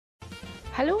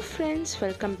Hello friends,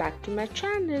 welcome back to my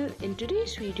channel. In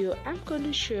today's video, I'm going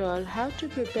to show you all how to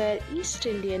prepare East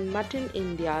Indian mutton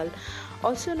indyal,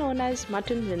 also known as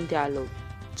mutton vindaloo.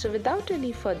 So without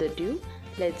any further ado,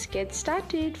 let's get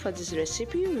started. For this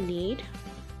recipe, you'll need: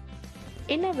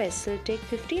 in a vessel, take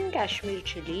 15 Kashmiri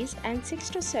chilies and 6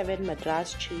 to 7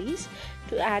 Madras chilies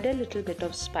to add a little bit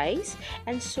of spice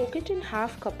and soak it in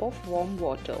half cup of warm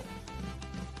water.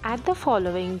 Add the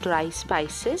following dry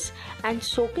spices and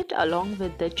soak it along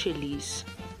with the chilies.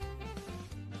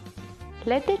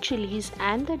 Let the chilies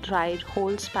and the dried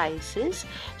whole spices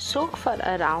soak for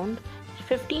around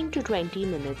 15 to 20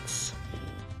 minutes.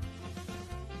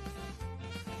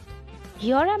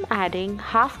 Here I am adding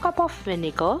half cup of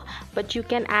vinegar, but you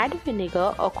can add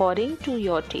vinegar according to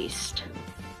your taste.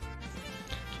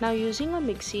 Now using a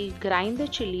mixie, grind the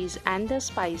chilies and the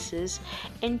spices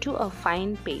into a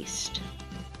fine paste.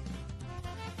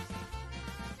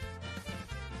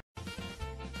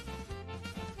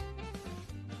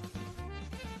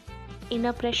 In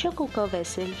a pressure cooker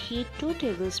vessel, heat 2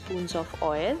 tablespoons of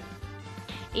oil.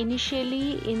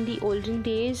 Initially, in the olden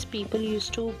days, people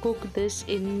used to cook this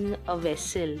in a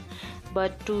vessel,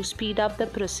 but to speed up the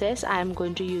process, I am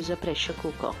going to use a pressure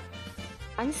cooker.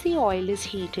 Once the oil is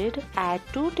heated, add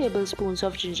 2 tablespoons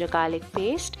of ginger garlic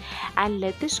paste and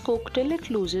let this cook till it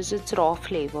loses its raw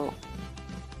flavor.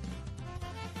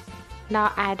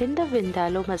 Now add in the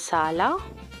vindaloo masala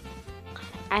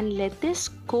and let this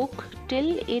cook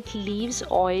till it leaves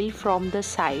oil from the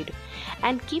side,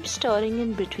 and keep stirring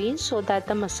in between so that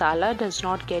the masala does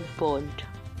not get burnt.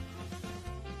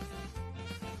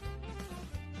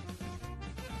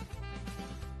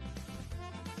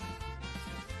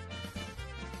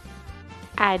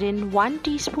 Add in 1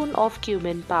 teaspoon of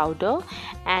cumin powder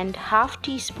and half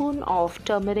teaspoon of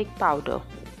turmeric powder.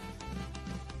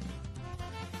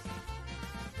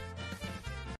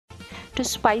 To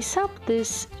spice up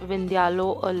this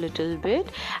vindaloo a little bit,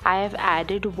 I have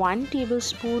added 1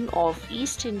 tablespoon of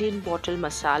East Indian bottle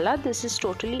masala. This is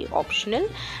totally optional,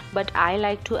 but I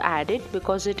like to add it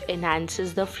because it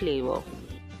enhances the flavor.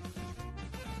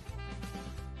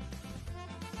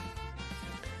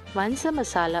 Once the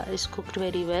masala is cooked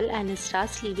very well and it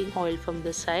starts leaving oil from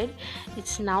the side,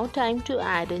 it's now time to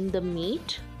add in the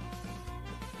meat.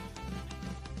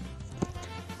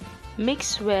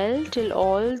 Mix well till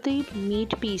all the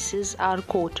meat pieces are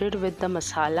coated with the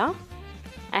masala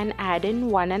and add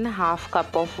in 1.5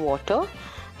 cup of water.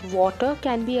 Water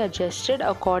can be adjusted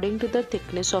according to the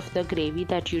thickness of the gravy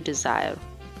that you desire.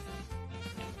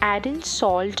 Add in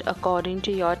salt according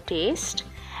to your taste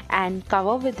and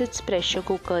cover with its pressure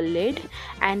cooker lid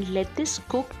and let this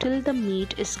cook till the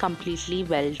meat is completely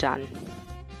well done.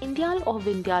 Indyal or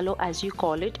vindaloo as you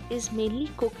call it is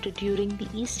mainly cooked during the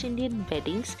East Indian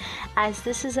weddings. As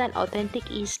this is an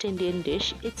authentic East Indian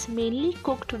dish, it's mainly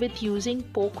cooked with using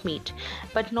pork meat,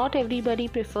 but not everybody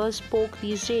prefers pork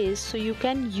these days, so you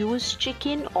can use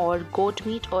chicken or goat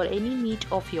meat or any meat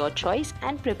of your choice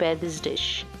and prepare this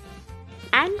dish.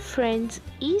 And friends,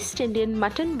 East Indian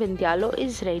mutton vindaloo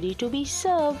is ready to be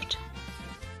served.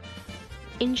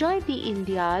 Enjoy the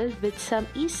indyal with some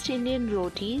East Indian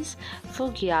rotis,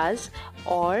 fugyas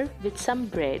or with some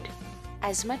bread.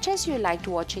 As much as you liked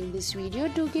watching this video,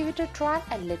 do give it a try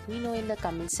and let me know in the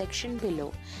comment section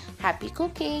below. Happy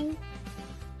cooking!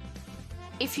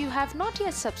 If you have not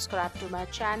yet subscribed to my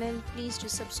channel, please do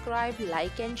subscribe,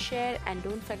 like and share, and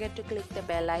don't forget to click the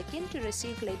bell icon to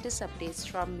receive latest updates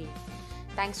from me.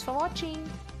 Thanks for watching.